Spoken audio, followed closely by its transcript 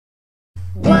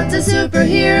One's a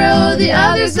superhero, the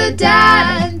other's a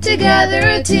dad. Together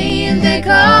a team, they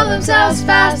call themselves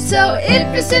Fast. So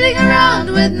if you're sitting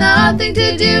around with nothing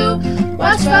to do,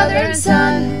 watch Father and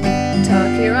Son Talk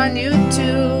here on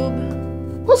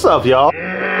YouTube. What's up, y'all?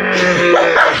 Now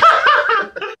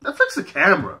fix the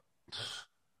camera.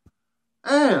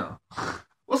 Damn.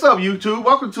 What's up, YouTube?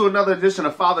 Welcome to another edition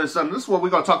of Father and Son. This is where we're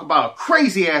going to talk about a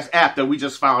crazy-ass app that we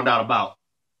just found out about.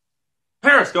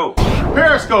 Periscope.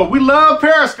 Periscope. We love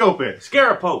Periscoping.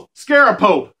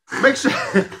 Scarapope.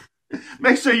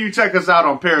 Make sure you check us out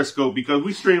on Periscope because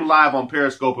we stream live on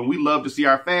Periscope and we love to see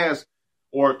our fans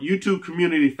or YouTube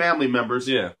community family members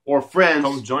or friends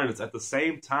come join us at the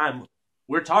same time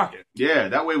we're talking. Yeah,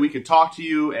 that way we can talk to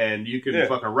you and you can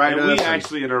fucking write us. We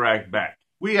actually interact back.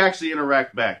 We actually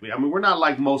interact back. I mean, we're not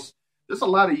like most. There's a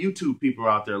lot of YouTube people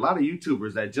out there, a lot of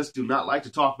YouTubers that just do not like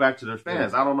to talk back to their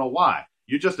fans. I don't know why.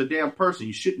 You're just a damn person.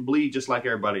 You shouldn't bleed just like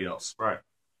everybody else. Right.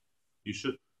 You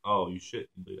should. Oh, you shouldn't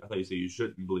bleed. I thought you said you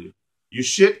shouldn't bleed. You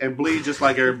shit and bleed just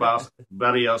like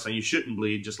everybody else, and you shouldn't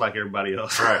bleed just like everybody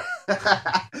else. Right.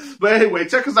 But anyway,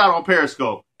 check us out on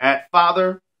Periscope at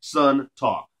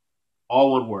FatherAndSonTalk.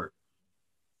 All one word.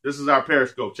 This is our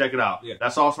Periscope. Check it out. Yeah.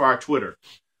 That's also our Twitter.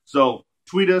 So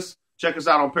tweet us, check us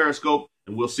out on Periscope,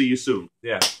 and we'll see you soon.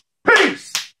 Yeah.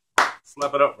 Peace!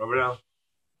 Slap it up, rub it down.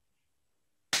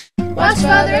 Watch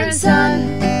Father and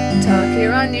Son Talk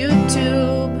here on YouTube.